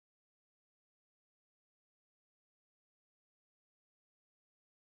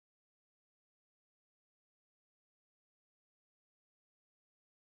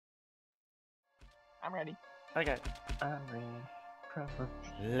I'm ready. Okay. Army Trilogy.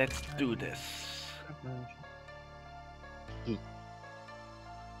 Let's do this. Trilogy.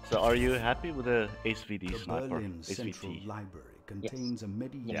 So, are you happy with the SVD The sniper? Berlin Central SVT. Library contains a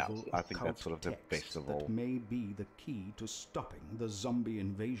medieval I think that's occult sort of the best text of that all. may be the key to stopping the zombie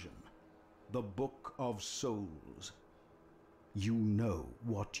invasion. The Book of Souls. You know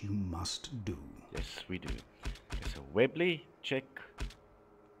what you must do. Yes, we do. Okay, so Webley, check.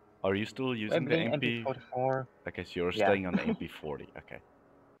 Are you still using Webley, the MP? MP44. Okay, so you're Yeah. staying on the MP40. Okay.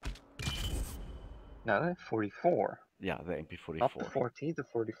 No, 44. Yeah, the MP44. Not the 40, the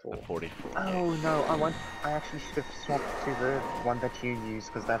 44. The 44. Oh yes. no, I actually should have swapped to the one that you use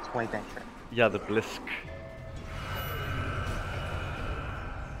because that's way better. Yeah, the Blisk.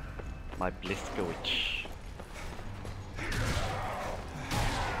 My Bliskowicz.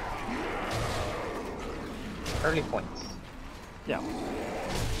 Early points. Yeah.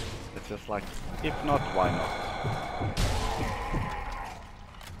 It's just like, if not, why not?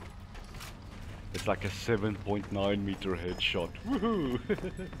 It's like a 7.9 meter headshot. Woohoo!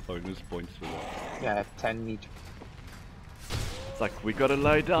 Bonus points for that. Yeah, 10 meter. It's like, we gotta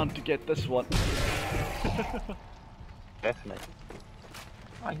lay down to get this one. Definitely.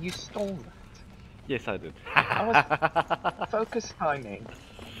 Oh, you stole that. Yes, I did. I was focus timing.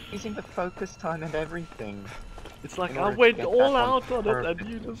 Using the focus time and everything. It's like, in I order to went get all that out one on it and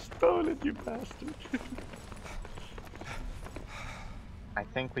you just stole it, you bastard. I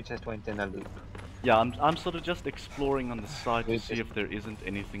think we just went in a loop. Yeah, I'm sort of just exploring on the side to We see just- if there isn't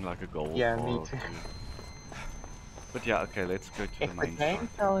anything like a gold Yeah, bar me or too. two. But yeah, okay, let's go to If the the main game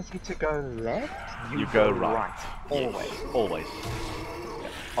site. tells you to go left, You go right. Always. Yes, always.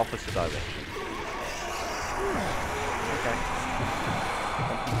 Opposite direction. Okay.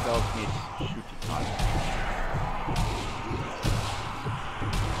 Something tells me it's shooting time.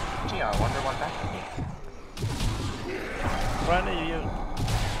 Gee, I wonder what that could be. Brandon, you.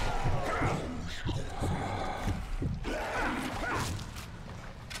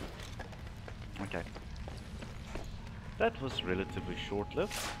 Okay. That was relatively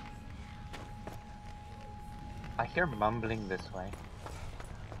short-lived. I hear mumbling this way.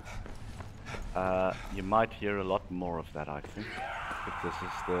 You might hear a lot more of that, I think. If this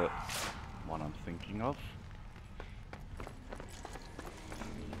is the one I'm thinking of.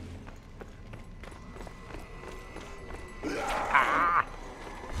 Ah!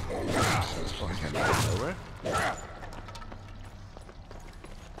 Nowhere.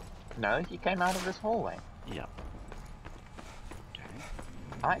 No, he came out of this hallway. Yeah. Okay.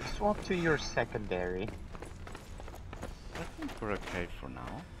 I swapped to your secondary, I think we're okay for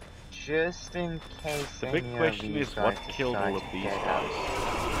now. just in case The any big of question these is what guys killed all decide of to these get guys.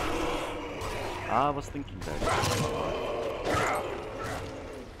 out. I was thinking that.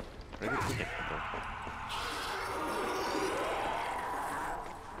 Pretty predictable.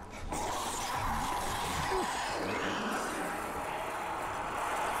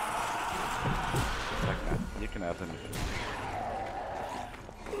 Just like that. You can have them.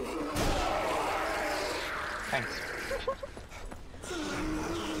 Thanks.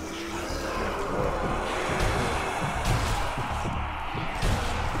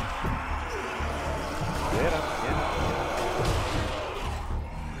 Get up, get up.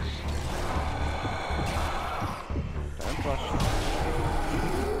 Don't rush.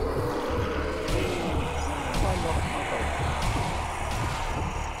 Why not?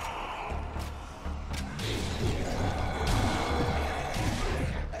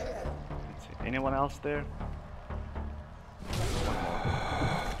 Let's see. Anyone else there? One more.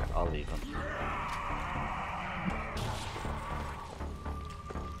 I'll leave them.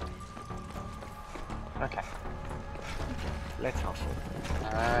 Okay. Let's hustle.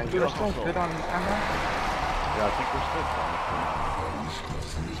 You're still good on camera? Yeah, I think we're still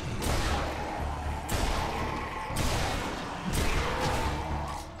fine.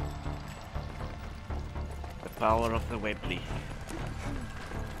 The power of the Webley.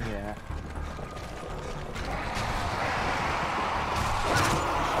 Yeah.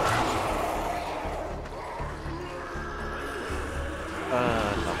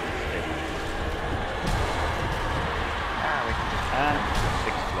 Lovely. Ah, we can just... And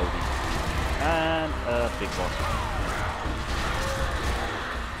exploding. And a big boss.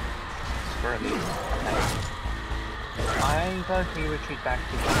 Squirrely. Okay. I vote we retreat back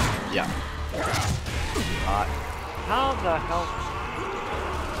to the... Yeah. How the hell?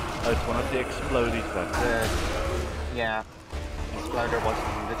 Oh, it's one of the explodies that. Yeah. Exploder was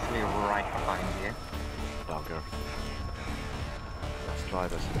literally right behind you. Dogger. Let's try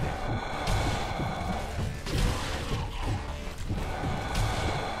this again.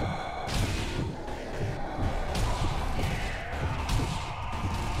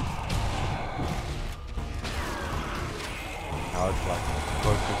 Now it's like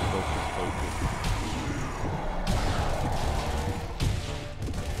focus, focus, focus.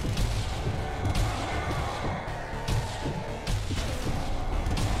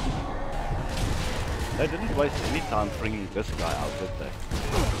 They didn't waste any time bringing this guy out, did they?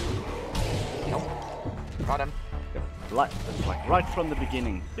 Nope. Got him. Yep. It's like right from the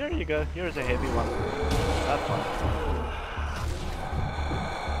beginning. Here you go. Here's a heavy one. That's one.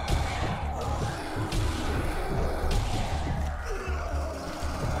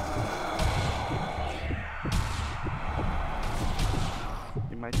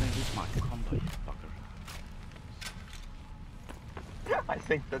 You might know this my combo, you fucker. I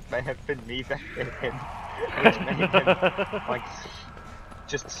think that may have been me that hit him, which made him like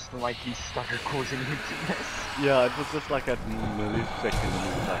just slightly stutter, causing him to miss. Yeah, it was just like a millisecond and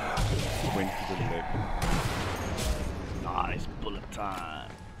it like went to the left. Nice bullet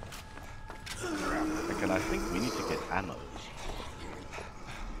time. Okay, I think we need to get ammo.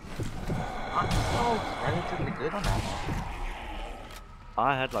 I'm still relatively good on ammo.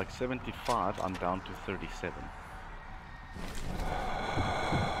 I had like 75, I'm down to 37.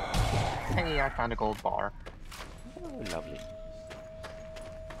 Hey, I found a gold bar. Oh, lovely.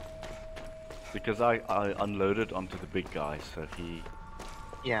 Because I unloaded onto the big guy, so he...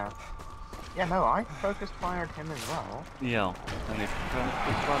 Yeah. Yeah, no, I focused fired him as well. Yeah, and it kind of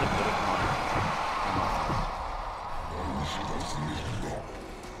took quite a bit of mine.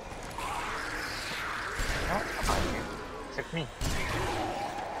 Oh, behind you. Except me.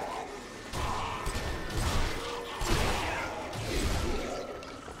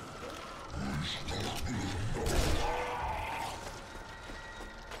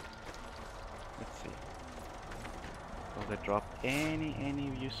 Let's see. Will they drop any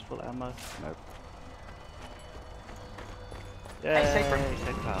useful ammo? Nope. Yay, safer.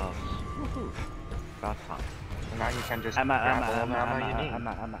 safe house. Woohoo. About time. So now you can just Ammo, grab ammo, all the ammo, ammo ammo, you need.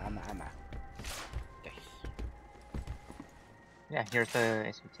 ammo. Yes. Yeah, here's the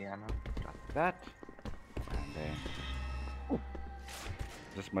SVT ammo. Got that. And then...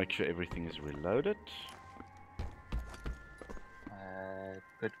 just make sure everything is reloaded.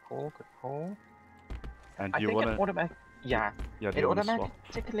 Good call, good call. And I you think wanna... it automatic. Yeah, yeah, do it you wanna swap?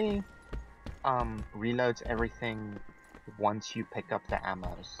 automatically reloads everything once you pick up the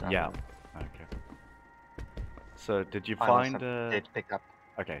ammo. So Yeah. Okay. So did you I find also did pick up.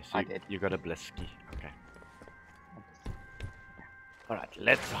 okay, so I did. you got a Blisky. Okay. Alright,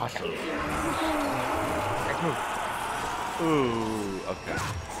 let's hustle. Let's move. Ooh, okay.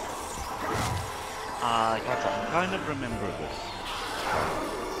 I kind of remember this.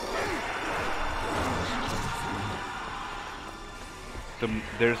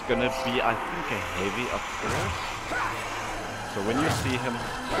 There's gonna be, I think, a heavy upstairs. So when you see him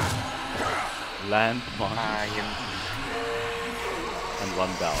land mines and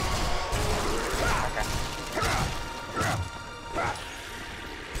run down. Okay.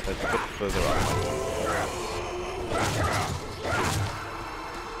 That's a bit further up.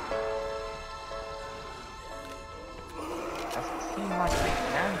 Doesn't seem like we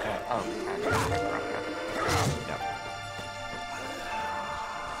can go. Oh, we can. Yeah.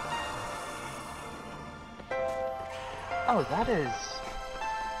 Oh, that is.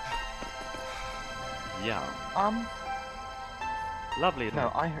 Yeah. Lovely.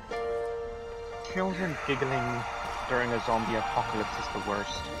 No, I heard. Children giggling during a zombie apocalypse is the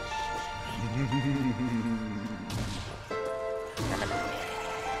worst.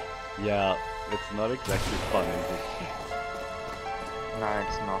 Yeah, it's not exactly fun, is it? No,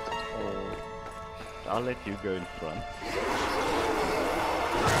 it's not at all. I'll let you go in front.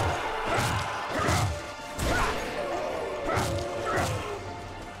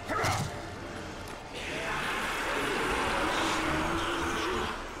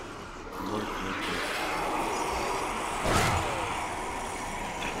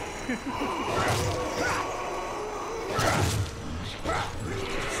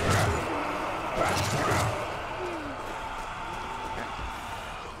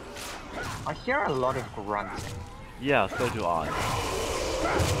 I hear a lot of grunting. Yeah, so do I.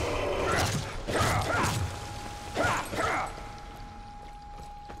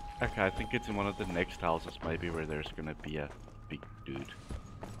 Okay, I think it's in one of the next houses maybe where there's gonna be a big dude.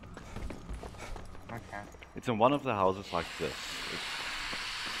 Okay. It's in one of the houses like this.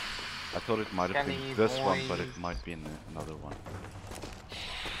 I thought it might have been this one, but it might be in another one.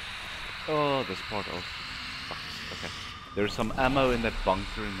 Oh, this part also sucks. Okay. There's some ammo in that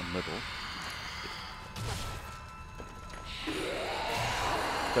bunker in the middle.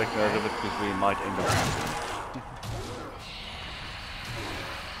 Take note of it because we might end up using it.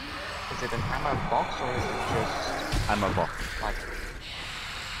 Is it an ammo box or is it just Ammo box. like?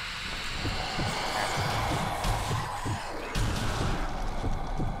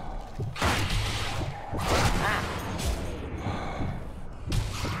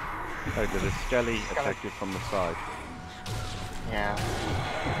 Oh, did a skelly attack you from the side? Yeah.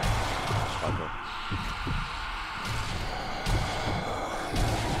 Okay.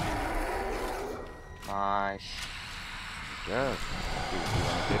 Nice. Yes. Do you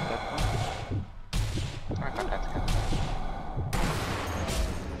want to get that one? I got that.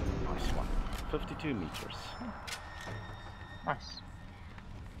 Nice one. 52 meters. Nice.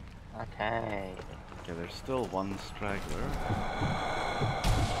 Okay. Okay, there's still one straggler.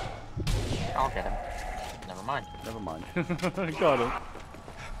 I'll get him. Never mind. Never mind. Got him.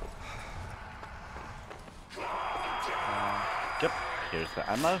 Yep. Here's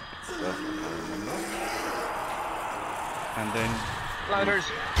the ammo. And then... Loaders!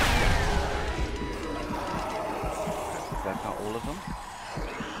 Is that not all of them?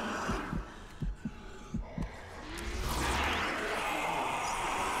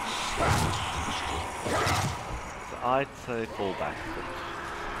 So I'd say fall back, but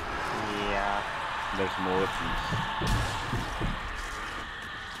Yeah. there's more of these.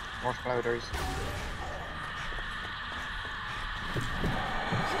 More loaders.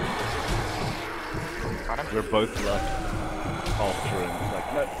 Got him. We're both like after him. It's like,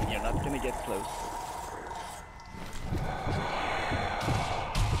 no, you're not gonna get close.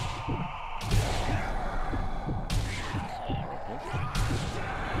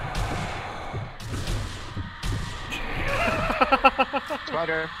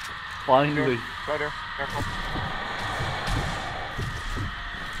 Loader. Finally. Loader. Careful.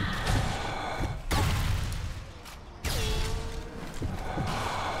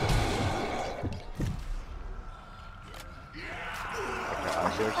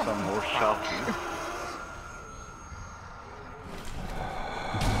 There's some more shouting.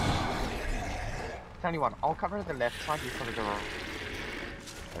 Tell you what, I'll cover the left side, you cover the right.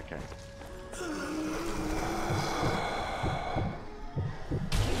 Okay.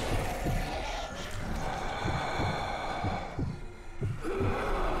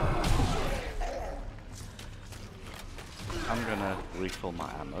 I'm gonna refill my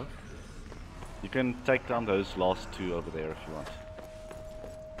ammo. You can take down those last two over there if you want.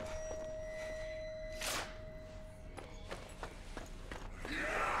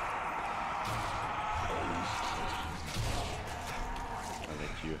 I'll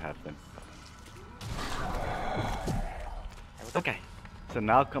let you have them. Okay, so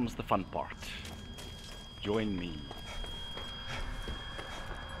now comes the fun part. Join me.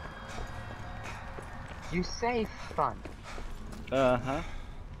 You say fun. Uh-huh.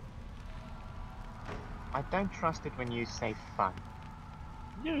 I don't trust it when you say fun.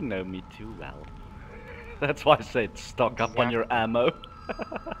 You know me too well. That's why I said stock up on your ammo.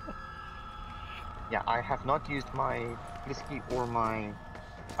 Yeah, I have not used my whiskey or my...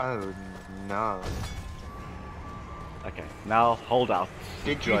 Oh no. Okay, now hold out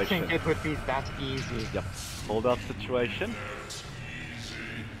Did you situation. think it would be that easy? Yep, hold out situation.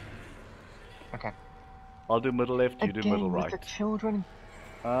 Okay. I'll do middle left, you do middle with right. the children.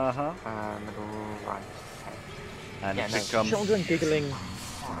 Uh-huh. Middle right. Okay. And Yeah, it no, becomes children giggling.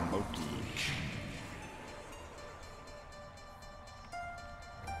 smoky.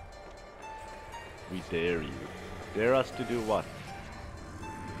 We dare you. Dare us to do what?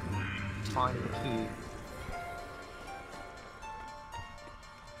 Find the key.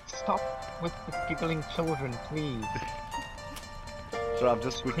 Stop with the giggling children, please. So I'm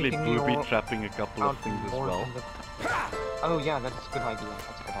just quickly Taking booby your trapping a couple of things as more well. than Oh yeah, that's a good idea.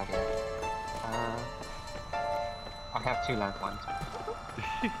 That's a good idea. I have 2 landlines.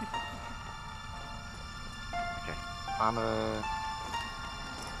 Okay. I'm a...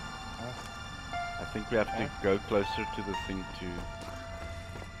 I think we have to go closer to the thing to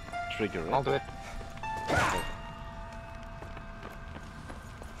trigger it. I'll do it.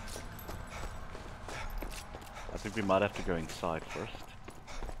 I think we might have to go inside first.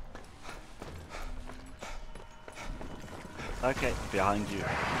 Okay, behind you.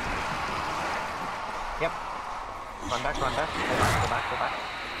 Yep. Run back, run back. Go back, go back.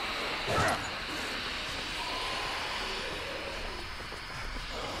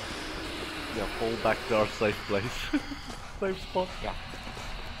 Yeah, fall back to our safe place. Safe spot. Yeah.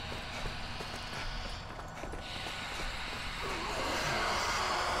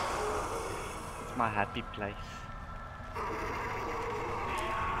 It's my happy place.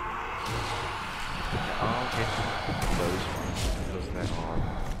 Okay, I'll get those ones because they are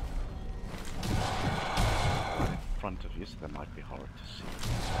front of you, so they might be hard to see.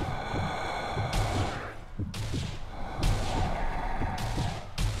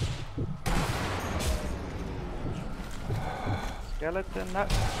 Skeleton, no!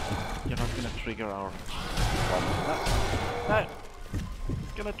 You're not gonna trigger our bomb. No! No!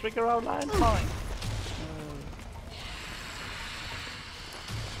 It's gonna trigger our landmine!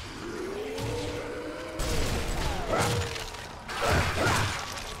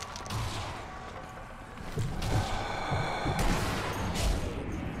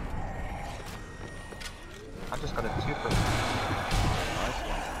 I just got a 2 for 1. Nice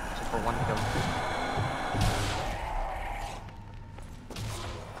one. 2 for 1 kill.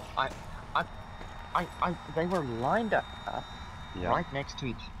 They were lined up Yeah. right next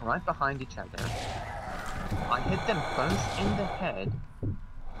to right behind each other. I hit them both in the head.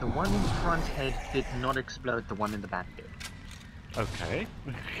 The one in front head did not explode, the one in the back did. Okay.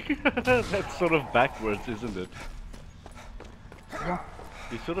 That's sort of backwards, isn't it? Yeah.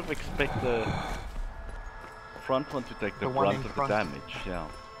 You sort of expect the front one to take the The one brunt in of the front. damage, yeah.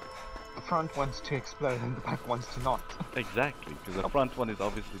 The front wants to explode and the back wants to not. Exactly, because the front one is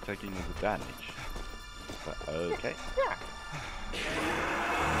obviously taking all the damage. But okay. Yeah.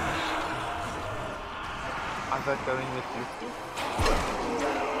 I vote going with you.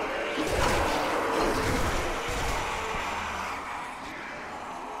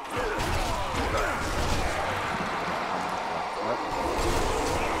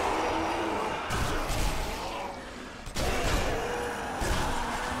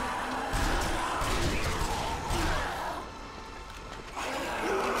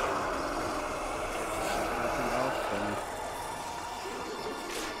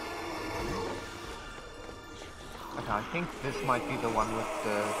 I think this might be the one with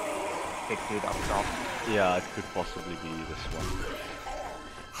the big dude up top. Yeah, it could possibly be this one.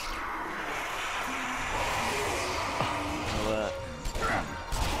 Well,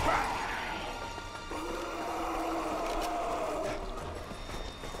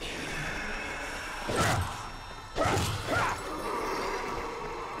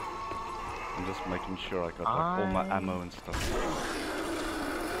 I'm just making sure I got like, all my ammo and stuff.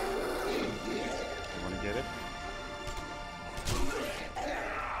 You wanna get it?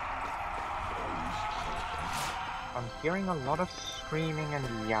 I'm hearing a lot of screaming and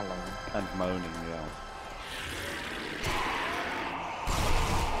yelling. And moaning, yeah.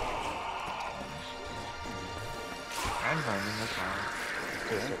 And moaning as well.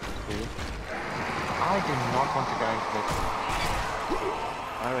 To a certain degree. I do not want to go into this.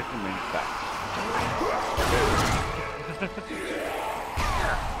 I recommend that.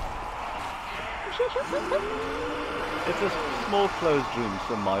 It's a small closed room,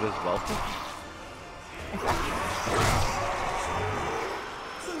 so might as well.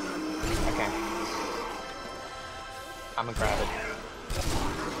 Okay. I'm gonna grab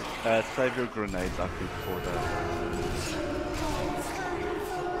it. Save your grenades, I think, for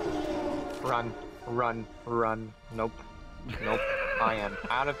the... Run, run, run. Nope. Nope. I am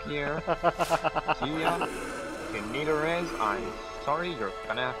out of here. See ya. If you need a res, I'm sorry, you're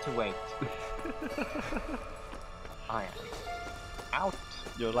gonna have to wait. I am out.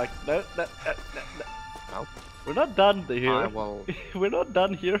 You're like, no, no, no, no, no. Nope. We're not done here. I will... We're not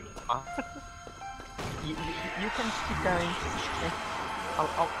done here. You can keep going.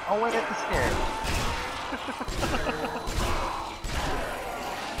 I'll wait at the stairs.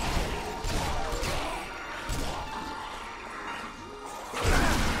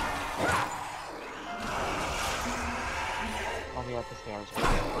 I'll be at the stairs.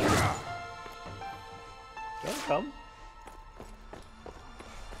 Don't come.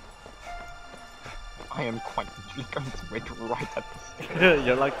 I am quite literally going to wait right at the stairs.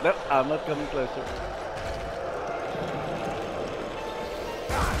 You're like, no, I'm not coming closer.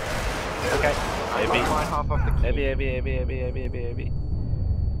 Okay, I got my half of the key. heavy.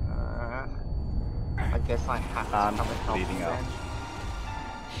 I guess I have to I'm come and help bleeding you out. then.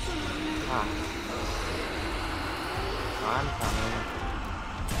 I'm coming.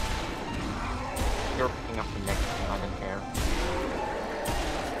 You're picking up the next thing, I don't care.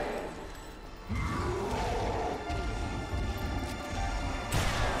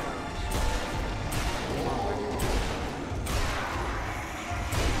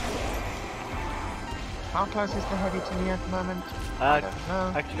 How close is the heavy to me at the moment? I don't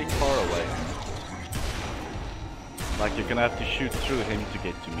know. Actually far away. Like you're gonna have to shoot through him to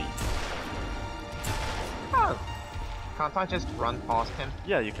get to me. Oh! Can't I just run past him?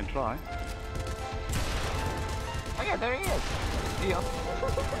 Yeah, you can try. Oh yeah, there he is! See ya.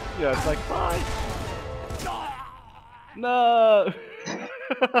 Yeah, it's like, bye! No!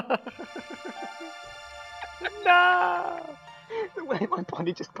 No! The way my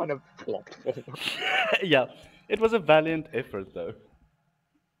body just kind of flopped forward. Yeah, it was a valiant effort though.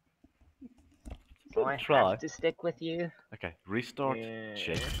 So Good I try. have to stick with you. Okay, restart Yeah.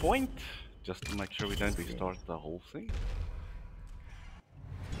 checkpoint, just to make sure we don't restart the whole thing.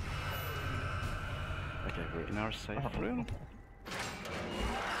 Okay, we're in our safe room.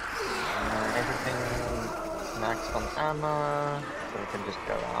 Everything maxed on ammo, so we can just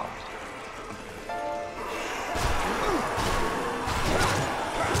go out.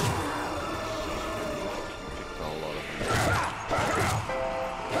 Picked a lot of them.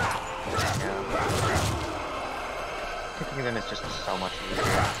 Yeah. Kicking them is just so much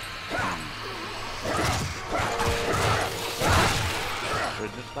easier. We're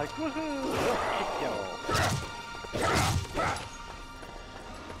just like, woohoo! Let's kick y'all.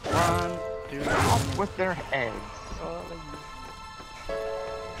 1, 2, Off with their heads.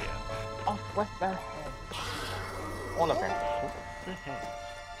 yeah. Off with their heads. All of them. The head.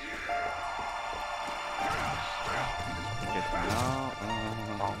 Okay, so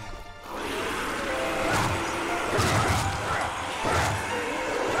now,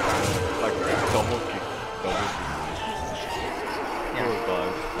 like double kick. Yeah. Poor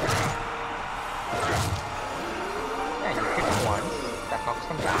guys. Yeah, you kick them once, that knocks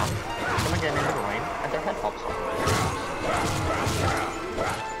them down, kick them again into the lane, and their head pops off.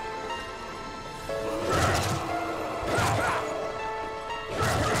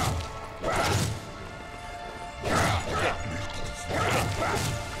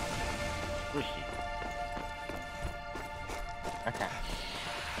 Squishy. Okay.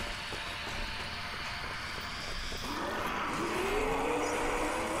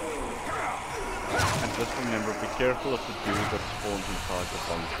 And just remember, be careful of the dude that spawns inside the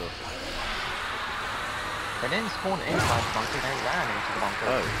bunker. They didn't spawn inside the bunker, they ran into the bunker.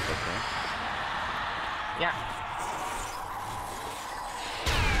 Oh, okay. Yeah.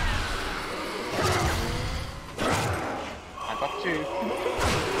 I got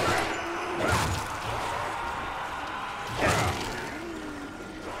 2.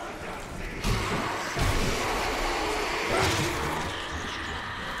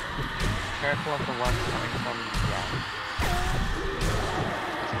 Careful of the one coming from the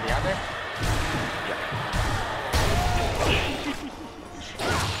Is it the other?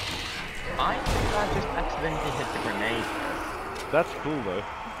 I think I just accidentally hit the grenade. That's cool though.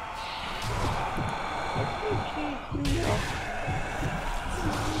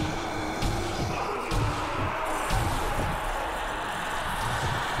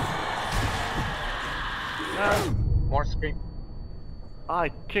 No! More scream. I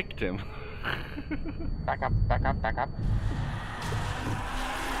kicked him. Back up, back up, back up.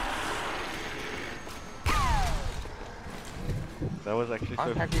 That was actually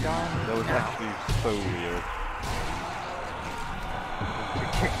so. Have you done? That was now? actually so weird.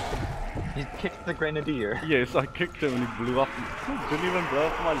 You kicked the grenadier. Yes, I kicked him and he blew up. Didn't even blow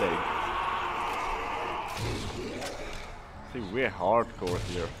up my leg. See, we're hardcore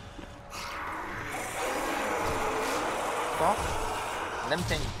here. Stop.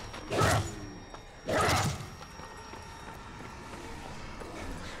 Limping.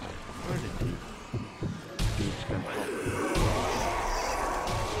 Where did he? Dude's come from.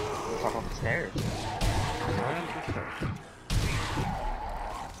 Top of the stairs.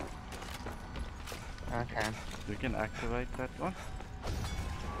 Okay. We can activate that one.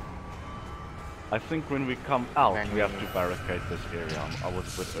 I think when we come out, we have to barricade this area. I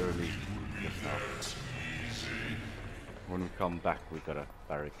was a bit early just now. When we come back, we gotta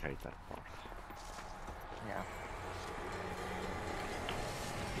barricade that part. Yeah.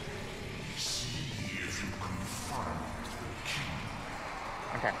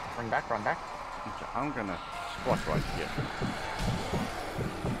 Okay, run back, run back. Okay, I'm gonna squat right here.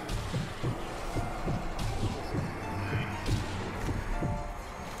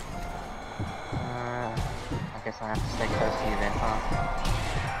 I guess I have to stay close to you then, huh?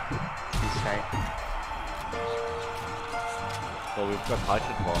 You stay. Well, we've got height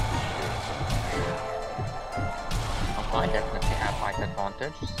advantage here. Oh, I definitely have height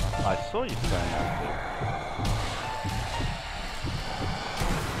advantage. So. I saw you standing out there.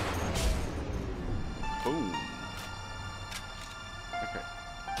 Boom. Okay.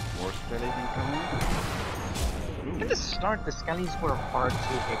 More skellies incoming. At the start, the skellies were hard to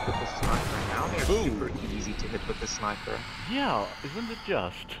hit with the sniper. Now they're super easy to hit with the sniper. Yeah, isn't it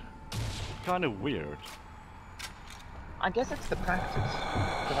just? Kind of weird. I guess it's the practice.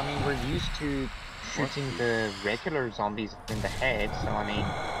 Because, I mean, we're used to shooting the regular zombies in the head, so, I mean,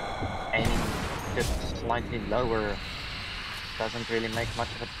 aiming just slightly lower doesn't really make much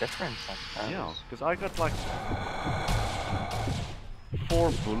of a difference, I suppose. Yeah, because I got like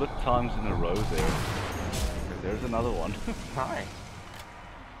 4 bullet times in a row there. Okay, there's another one. Hi.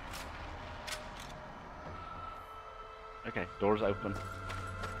 Okay, doors open.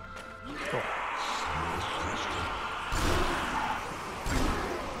 Cool.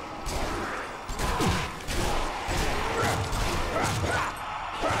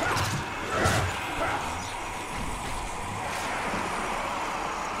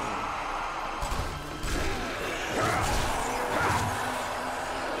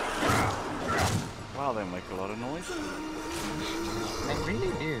 Wow, they make a lot of noise. They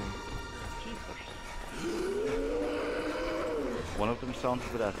really do. Jeepers. One of them sounds a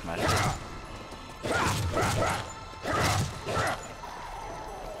bit asthmatic.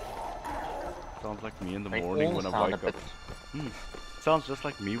 Sounds like me in the They morning all when I sound wake a up. bit... Sounds just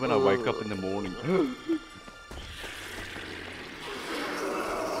like me when I wake up in the morning.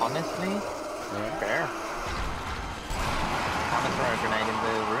 Honestly, fair. Want to throw a grenade in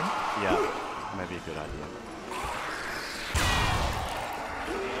the room? Yeah, maybe a good idea.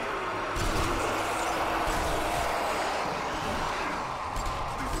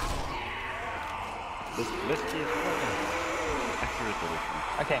 Let's see if accurate edition.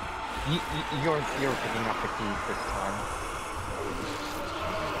 Okay, you're picking up the keys this time.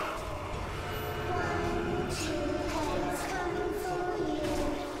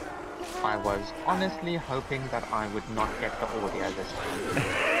 I was honestly hoping that I would not get the audio this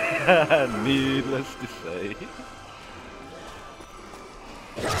time. Needless to say.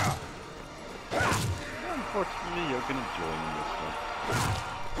 Unfortunately, you're gonna join this one.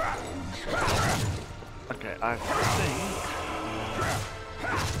 Okay, I think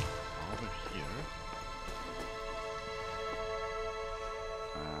over here.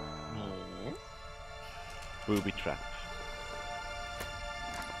 Yes. Booby trap.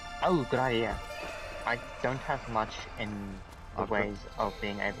 Oh, good idea. I don't have much in the I've got- ways of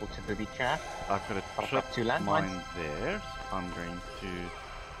being able to booby trap. I've got a I've trip got 2 landmines. mine there. So I'm going to.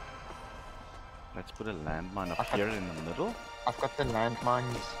 Let's put a landmine up here in the middle. I've got the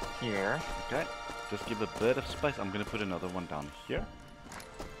landmines here. Okay, just give a bit of space. I'm gonna put another one down here.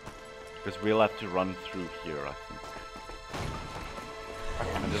 Because we'll have to run through here, I think.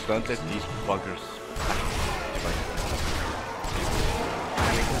 Okay. And just don't let these buggers.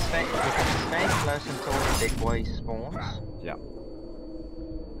 And we can stay close until the big boy spawns. Yeah.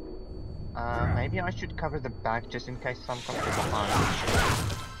 Maybe I should cover the back just in case some come from behind.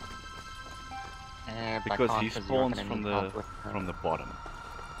 But I Because can't he 'cause you're spawns gonna from need help with, the bottom.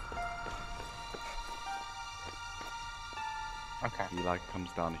 Okay. He like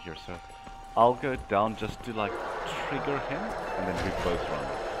comes down here, so I'll go down just to like trigger him, and then we both run.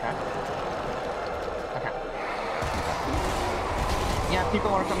 Okay. Okay. Yeah,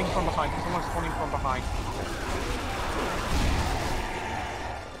 people are coming from behind. Someone's spawning from behind.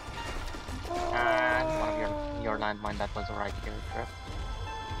 And one of your landmine that was right here, Trip.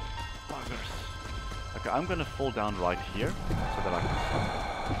 Buggers. Okay, I'm gonna fall down right here so that I can stop.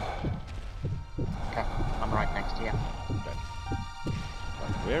 Okay, I'm right next to you. Okay.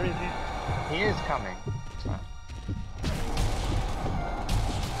 Like, where is he? He is coming. So.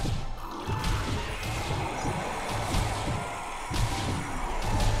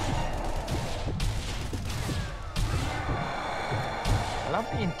 I love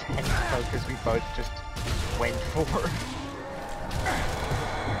the intense focus we both just went for.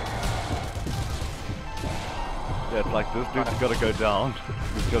 Yeah, it's like this dude's gotta go down.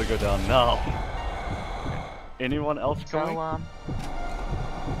 He's gotta go down now. Anyone else going? So,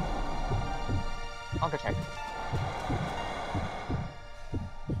 I'll go check.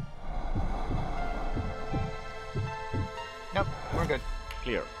 Nope, we're good.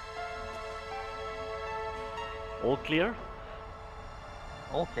 Clear. All clear?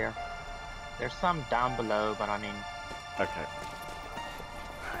 All clear. There's some down below, but I mean... Okay.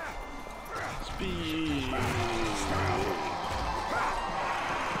 Speed.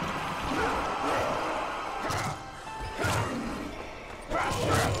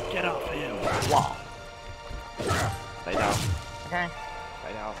 Get off him! Wow. Stay down. Okay,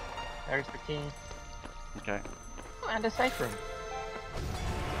 Stay down. there's the key. Okay. Oh, and a safe room.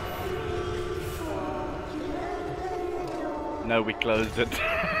 No, we closed it.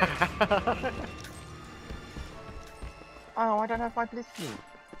 Oh, I don't have my bliss key.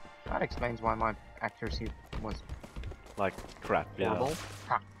 That explains why my accuracy was Like crap, yeah. horrible.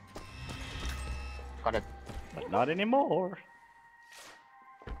 Ha. Got it. But not anymore.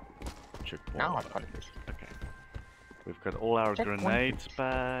 Checkpoint. Now I've got it. Okay. We've got all our Checkpoint. grenades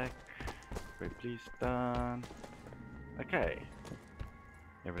back. Wait, please done. Okay.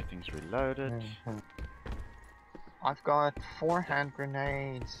 Everything's reloaded. I've got 4 hand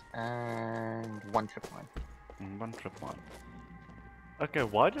grenades and 1 tripwire. And 1 tripmine. Okay,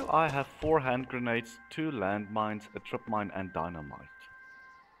 why do I have 4 hand grenades, 2 landmines, a tripmine, and dynamite?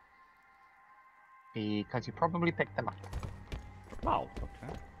 Because you probably picked them up. Wow,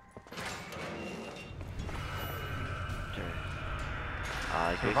 okay. Okay.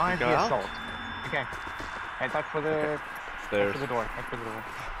 I guess Survive we go the out. assault. Okay. Head back for the... Stairs. Head for the door. Head for the door.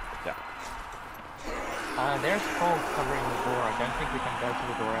 Yeah. There's fog covering the door. I don't think we can go to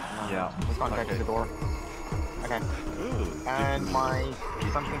the door at the moment. Yeah. We can't go to the door. Okay. Ooh. And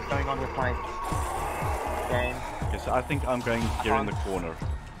something's going on with my game. Okay, so I think I'm going here in the corner.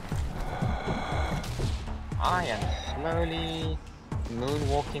 I am slowly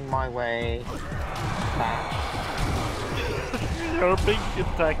moonwalking my way back. You're being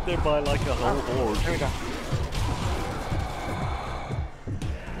attacked there by like a whole horde. Here we go.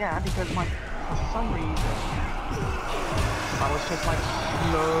 Yeah, because for some reason, I was just like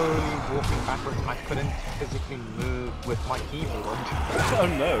slowly walking backwards. I couldn't physically move with my keyboard. Oh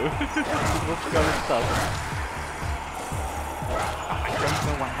no! What's going stuck? I don't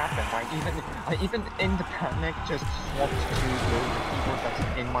know what happened. I even in the panic just swapped to the keyboard that's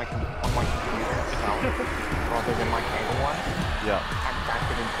on my computer itself rather than my cable one. Yeah. And that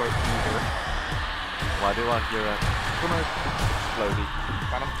didn't work either. Why do I hear a Boomer. slowly?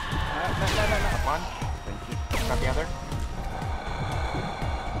 Got him. No. One. Thank you. Got the other.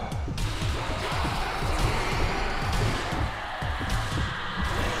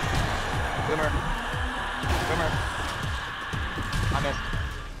 Boomer. I missed.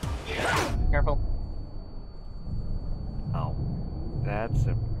 Careful. Oh. That's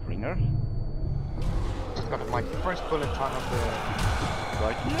a ringer. Just got my first bullet time of the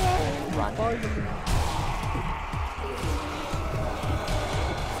Right. Yeah. run. Finally.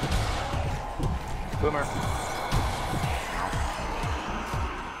 Boomer.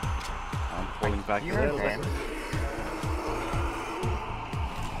 I'm falling back a Here little bit. then.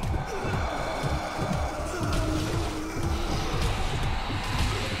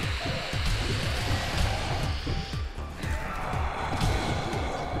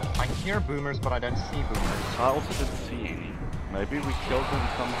 I hear boomers, but I don't see boomers. I also didn't see any. Maybe we killed them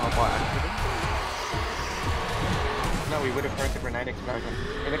somehow by accident? No, we would have heard the grenade explosion.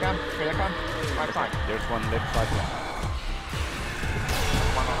 Here they come. Right side. There's one left side one.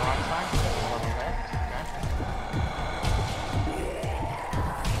 One on the right side, one on the left.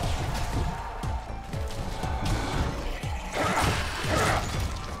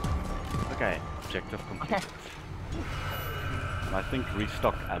 Okay, objective complete. Okay. I think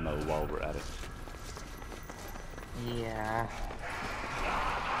restock ammo while we're at it. Yeah.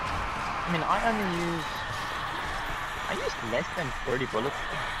 I mean, I used less than 30 bullets.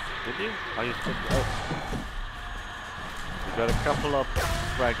 Did you? I used 50. Oh. We got a couple of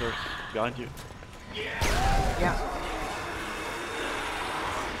stragglers behind you. Yeah.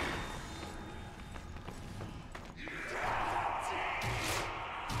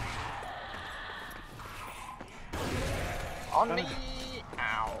 On me!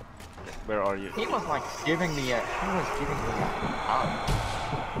 Ow. Where are you? He was like giving me a hug.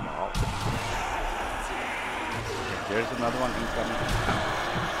 No. Okay, there's another one incoming.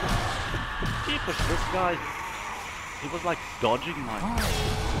 Jeepers, this guy, he was like dodging my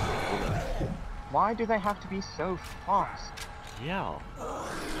bullets. Why do they have to be so fast? Yeah.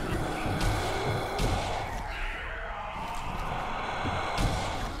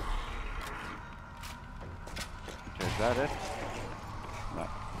 Okay, is that it? No.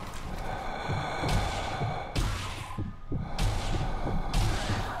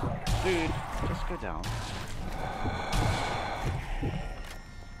 Dude, just go down.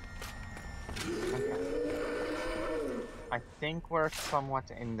 I think we're somewhat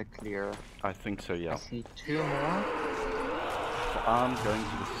in the clear. I think so, yeah. I see 2 more. So I'm going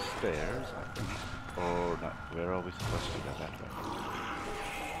to the stairs, I think. Or no, where are we supposed to go? That way.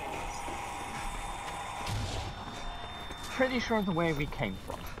 Pretty sure the way we came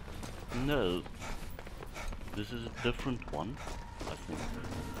from. No. This is a different one, I think.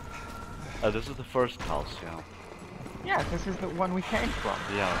 Oh, this is the first house, yeah. Yeah, this is the one we came from.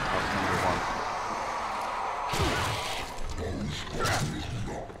 Yeah, house number 1.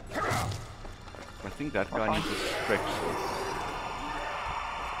 I think that guy needs a stretch sword.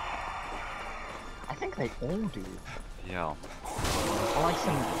 I think they all do. Yeah. Or like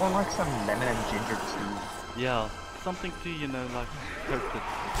some lemon and ginger tea. Yeah, something to, you know, like coat the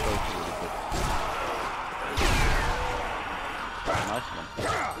throat a little bit. Nice one.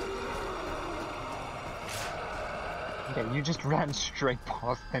 Okay, you just ran straight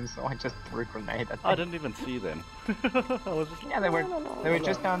past them, so I just threw a grenade at them. I didn't even see them. I was just like, Yeah, they were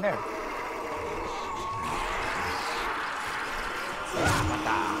just down there.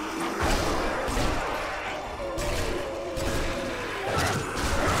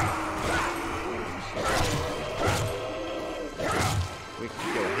 We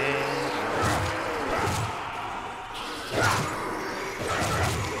can go ahead.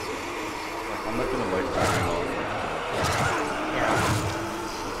 I'm not gonna wait that long. Yeah.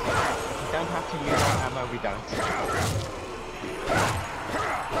 If we don't have to use our ammo, we don't.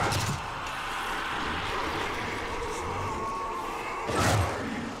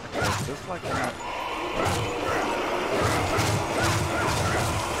 Okay, is this like enough?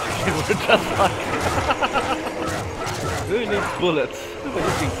 We're just like... Who needs bullets? When you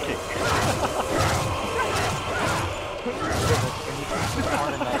can kick.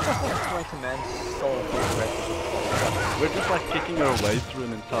 We're just like kicking our way through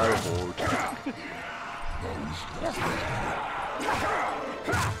an entire horde.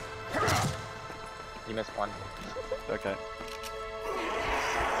 You missed one. Okay.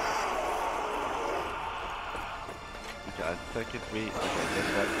 Okay, I take it we... Okay, guess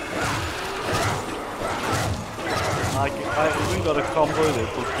what? I even got a combo there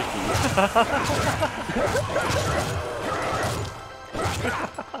for kicking.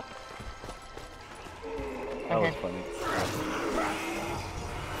 That was funny.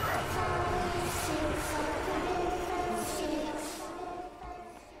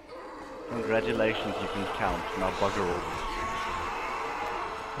 Congratulations, you can count. Now bugger off.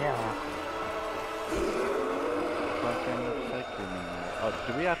 Yeah. Oh,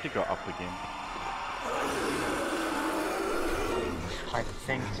 do we have to go up again? I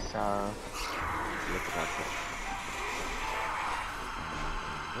think so. Looks like it.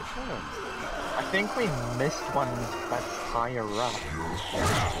 This one? I think we missed one that's higher up.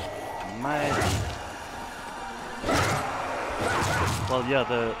 Maybe. Well, yeah,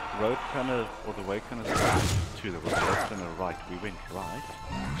 the road kind of, or the way kind of switched to the left and the right. We went right.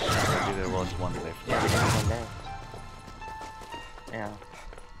 Maybe there was one left. Yeah, we got one left. Yeah.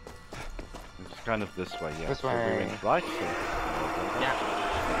 It's kind of this way, yeah. This so way. we went right, so... Yeah,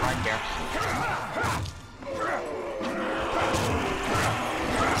 right there.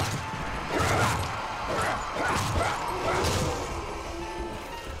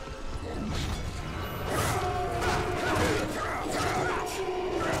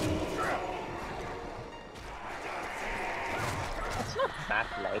 It's not that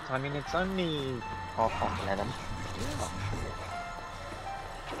late. I mean, it's only 11:30.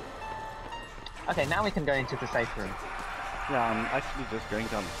 Okay, now we can go into the safe room. Yeah, I'm actually just going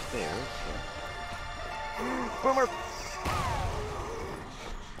down the stairs, so... Boomer!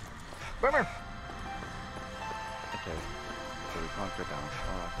 Boomer! Okay, so we can't go down.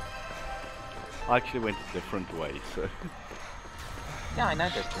 Alright. I actually went a different way, so... Yeah, I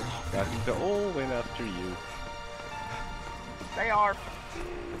noticed. I think they all went after you. They are.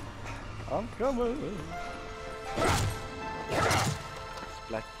 I'm coming!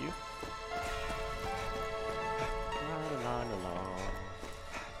 Splat you. La la la la.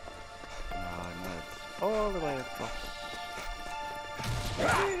 No, it's all the way across.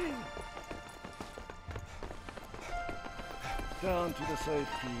 Down to the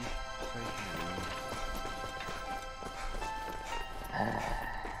safety room.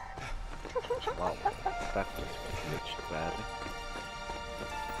 Wow, that just glitched badly.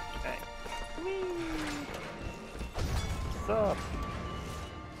 Okay. What's up?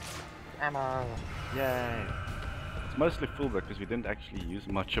 Ammo. Yay. It's mostly full though, because we didn't actually use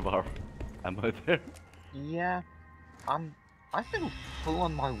much of our ammo there. Yeah. I've been full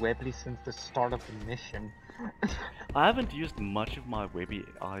on my Webley since the start of the mission. I haven't used much of my Webby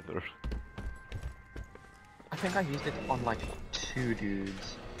either. I think I used it on like 2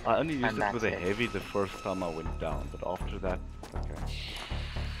 dudes. I only used And it with a that's it. heavy the first time I went down, but after that, okay.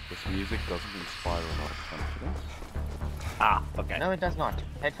 This music doesn't inspire a lot of confidence. Ah, okay. No, it does not.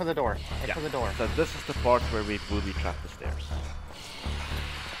 Head for the door. Head for the door. So this is the part where we booby trap the stairs.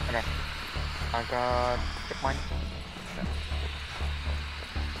 Okay. I got chip mine. Okay.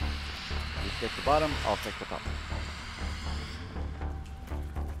 You take the bottom, I'll take the top.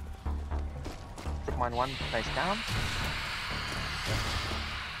 Chip mine 1, face down.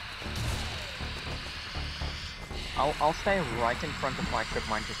 I'll stay right in front of my trip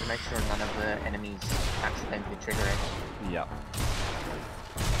mine just to make sure none of the enemies accidentally trigger it. Yeah.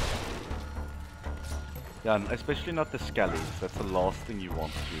 Yeah, and especially not the skellies. That's the last thing you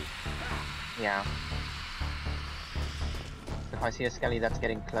want to. Yeah. If I see a skelly that's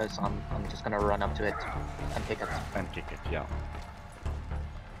getting close, I'm just gonna run up to it and kick it. And kick it, yeah.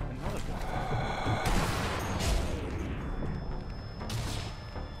 Another one.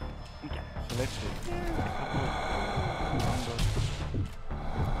 Okay, so let's see. A couple of numbers.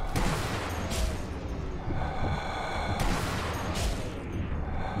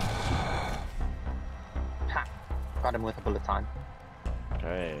 Ha! Got him with a bullet time.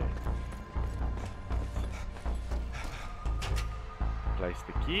 Okay. Place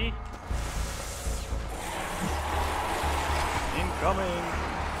the key. Incoming!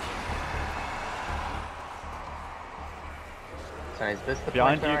 So is this the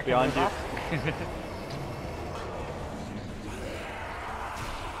Behind point where you, I can behind move you. up?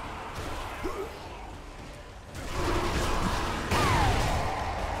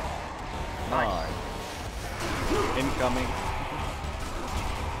 Nice. Incoming.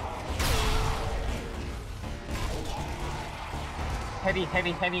 Heavy,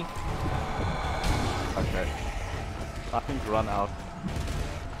 heavy, heavy. Okay. I think run out.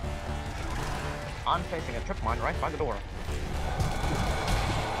 I'm facing a trip mine right by the door.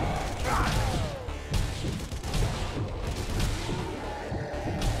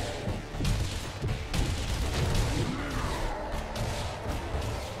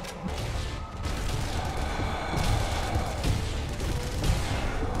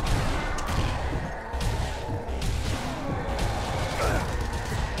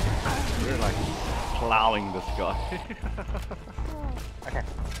 We're like plowing this guy. Okay.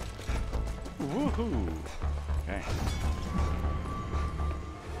 Woohoo! Okay.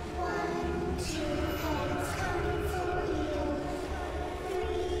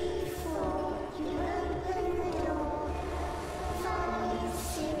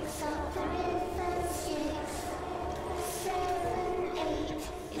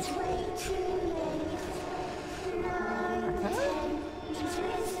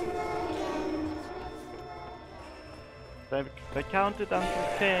 They counted until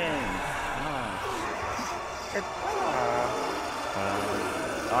 10. Nice.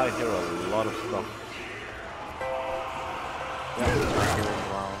 I hear a lot of stuff. Yeah,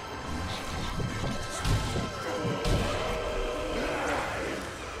 wow.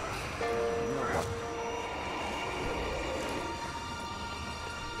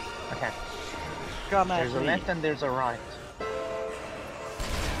 Okay. Come at There's a me. left and there's a right.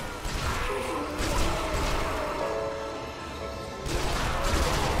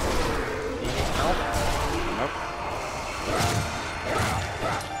 Do you need help? Nope.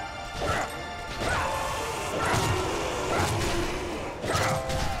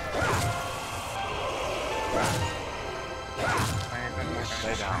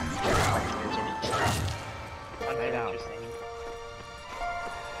 Lay down. Lay down.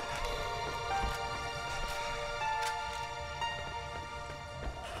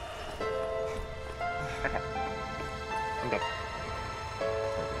 Okay. I'm good.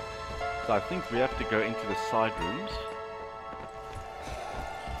 So I think we have to go into the side rooms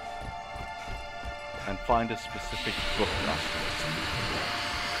and find a specific book now.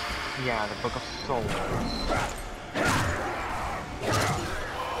 Yeah, the Book of Souls.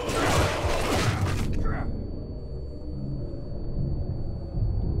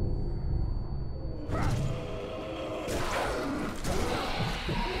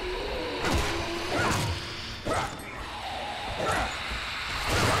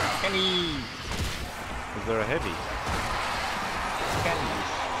 Skellies! Is there a heavy? Skellies.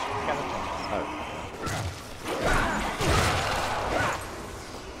 Skeleton. Oh.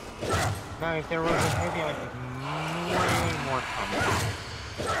 No, if there was a heavy, I'd be way more common.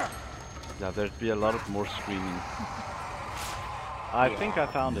 Yeah, there'd be a lot of more screaming. I think I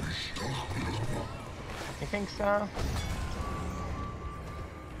found it. You think so?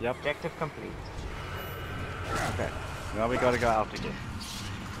 Yep. Objective complete. Okay. Now we gotta go out again.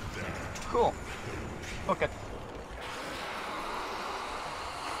 Cool. Book it.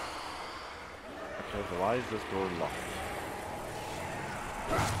 Okay, so why is this door locked?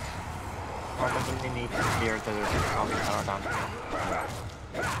 Probably need to clear the zombies that are down here.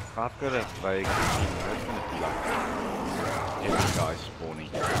 I've got a vague feeling there's gonna be like heavy guys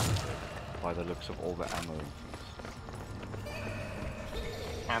spawning by the looks of all the ammo and things.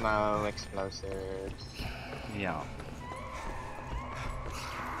 Ammo, explosives. Yeah.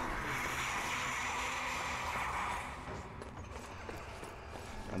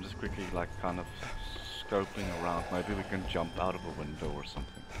 I'm just quickly like kind of scoping around. Maybe we can jump out of a window or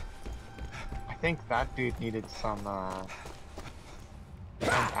something. I think that dude needed some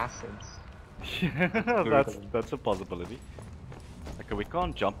acids. Yeah, that's a possibility. Okay, we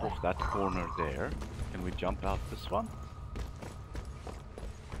can't jump off that corner there. Can we jump out this one?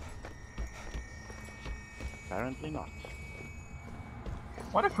 Apparently not.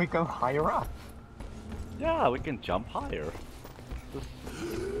 What if we go higher up? Yeah, we can jump higher.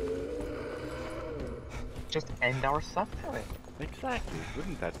 Just end our stuff to it. Exactly.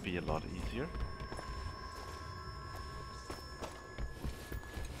 Wouldn't that be a lot easier?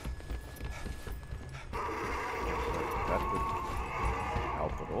 That would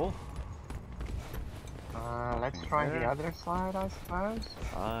help at all. Let's try the other side, I suppose.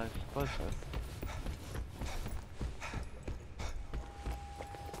 I suppose so.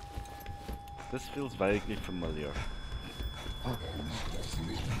 This feels vaguely familiar.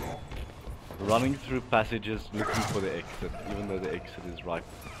 Running through passages looking for the exit, even though the exit is right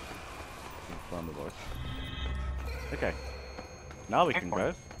in front of us. Okay, now we can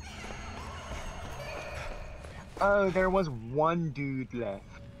go. Oh, there was one dude left.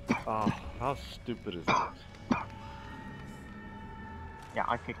 Oh, how stupid is that? Yeah,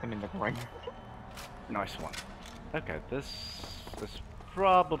 I kicked him in the groin. Nice one. Okay, this is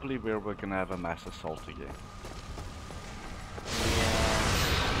probably where we're gonna have a mass assault again.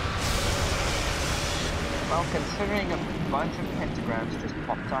 Well, considering a bunch of pentagrams just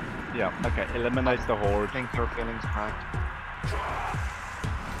popped up. Yeah, okay, eliminate the horde. I think your feelings correct.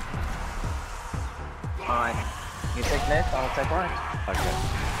 Alright. You take left, I'll take right. Okay.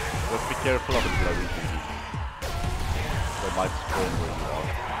 Just be careful of the bloody things. They might spawn where you are.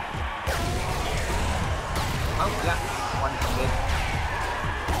 Oh, yeah. One dead.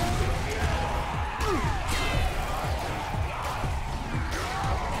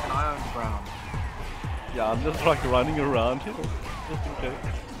 An eye on the ground. Yeah, I'm just like running around here, just in case.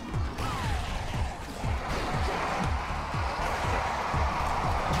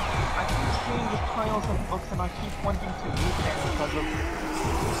 I keep seeing the piles of books and I keep wanting to read them because of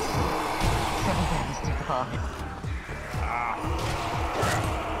 7 days to die.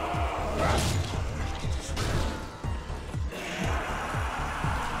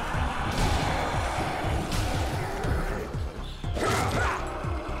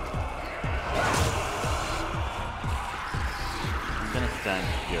 I'm gonna stand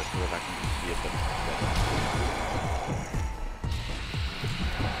here so that I can see a bit better.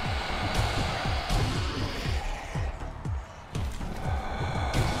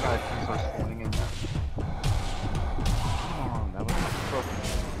 Things are spawning in there. Come on, that was my problem.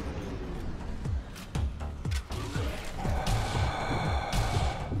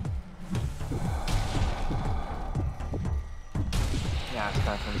 Yeah,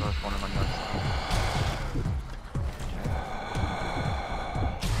 skeletons are spawning on your side.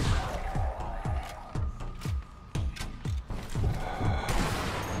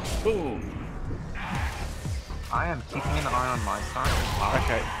 Boom! I am keeping an eye on my side.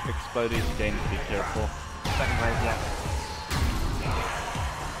 Okay, explodies again, be careful. Second wave, yeah.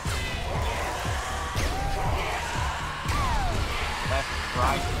 Left,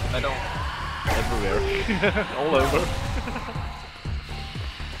 right, middle. Everywhere. All over.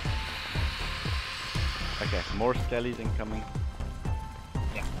 Okay, more skellies incoming.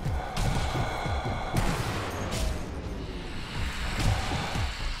 Yeah.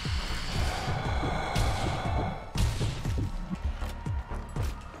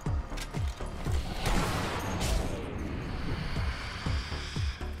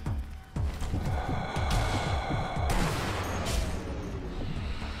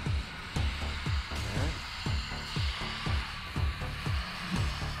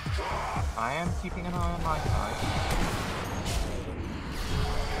 I am keeping an eye on my side.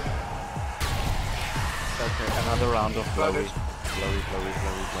 Okay, another round of blowy. Blowy. Blowy.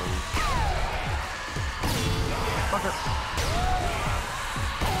 Fucker.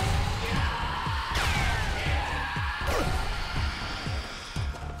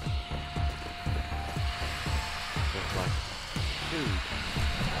 Just like, dude.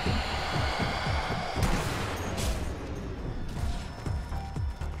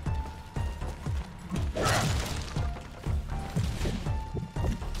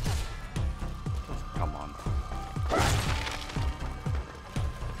 Come on.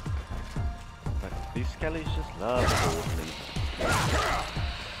 But these skellies just love boarding.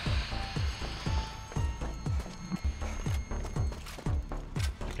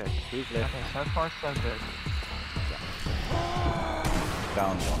 Okay, who's left? Okay, so far so good.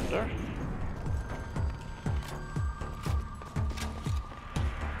 Down yonder.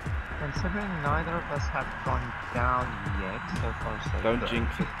 Considering neither of us have gone down yet, so far so Don't good.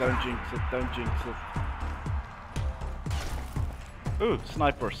 jinx it, don't jinx it, don't jinx it. Ooh,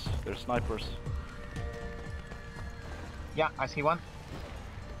 snipers. There's snipers. Yeah, I see one.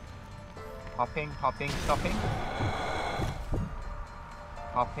 Hopping, stopping.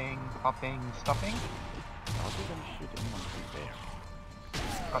 Hopping, stopping. How are they gonna shoot anyone from there?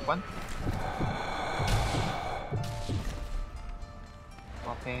 Got one.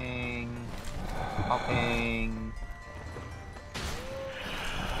 Popping. Popping.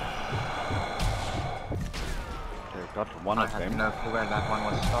 Okay, got one I of have them. no clue where that one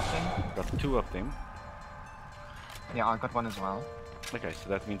was stopping. Got two of them. Yeah, I got one as well. Okay, so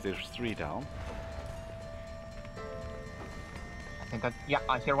that means there's 3 down. I think that. Yeah,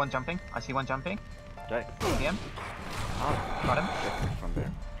 I hear one jumping. I see one jumping. Okay. See him. Ah, Got him. from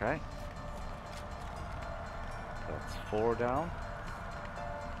there. Okay. That's 4 down.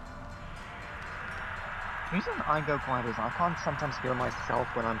 The reason I go quiet is I can't sometimes hear myself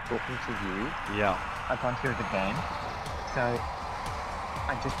when I'm talking to you. Yeah. I can't hear the game. So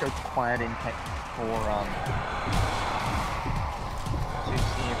I just go quiet in for to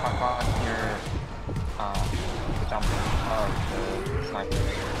see if I can't hear the jumping of the sniper.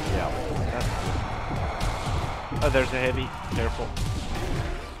 Yeah. That's good. Oh, there's a heavy. Careful.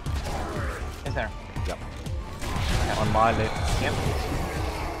 Is there? Yep. Okay. On my left. Yep.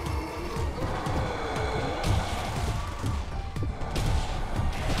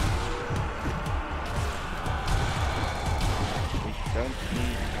 We don't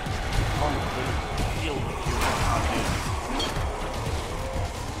need constant shield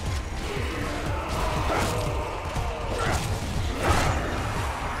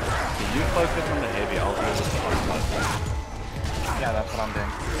you focus on the heavy, I'll do this on my side. Yeah, that's what I'm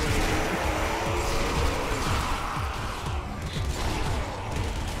doing.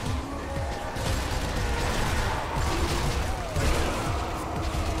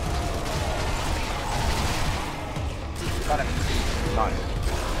 Got him. Nice.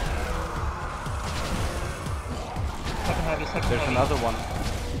 Second heavy, second There's heavy. another one.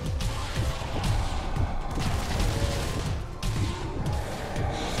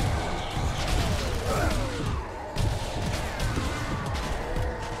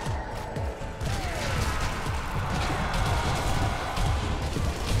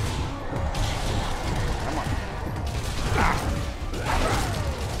 Come on.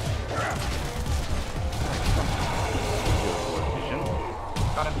 Vision.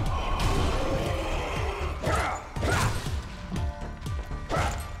 Got him.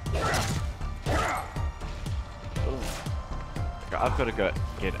 Okay, I've got to go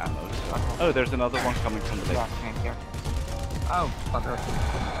get ammo. Oh, there's another one coming from the Rock left. tank here. Oh, bugger.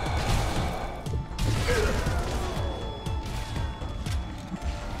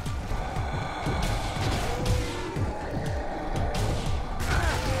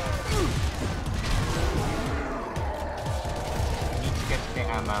 Need to get to the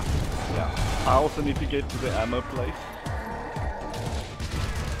ammo. Yeah. I also need to get to the ammo place.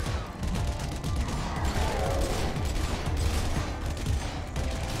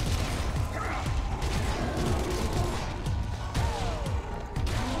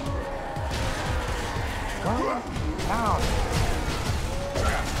 Down.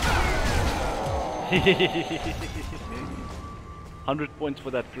 100 points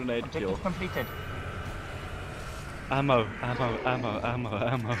for that grenade kill. Objective completed. Ammo, ammo, ammo, ammo,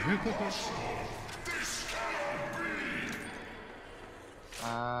 ammo.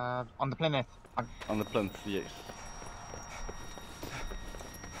 On the Plymouth. On the plinth, yes.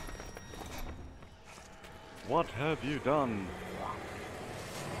 What have you done?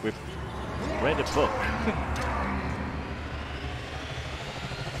 We've read a book.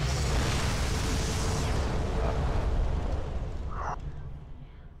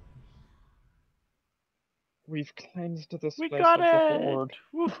 We've cleansed this We place got of the it! horde.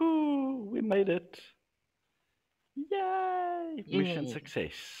 Woohoo! We made it! Yay! Mission Yay.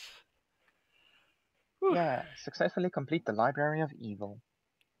 success. Whew. Yeah, successfully complete the Library of Evil.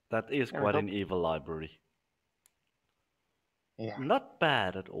 That is There we quite go. an evil library. Yeah. Not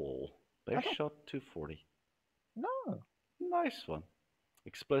bad at all. Best Okay. shot 240. No. Nice one.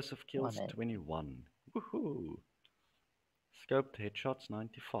 Explosive kills 1A. 21. Woohoo! Scoped headshots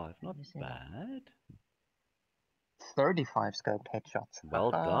 95. Not me see that. bad. 35 scoped headshots.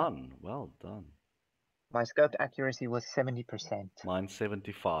 Well Haha. done. Well done. My scoped accuracy was 70%. Mine's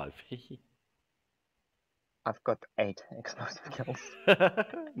 75. I've got 8 explosive kills.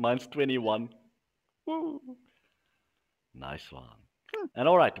 Mine's 21. Woo. Nice one. And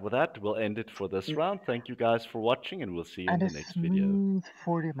alright, with that, we'll end it for this round. Thank you guys for watching, and we'll see you And in a the next video. smooth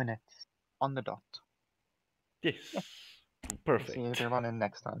 40 minutes on the dot. Yes. See Perfect. everyone in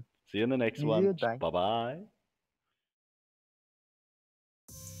next time. See you in the next one. Goodbye. Bye-bye.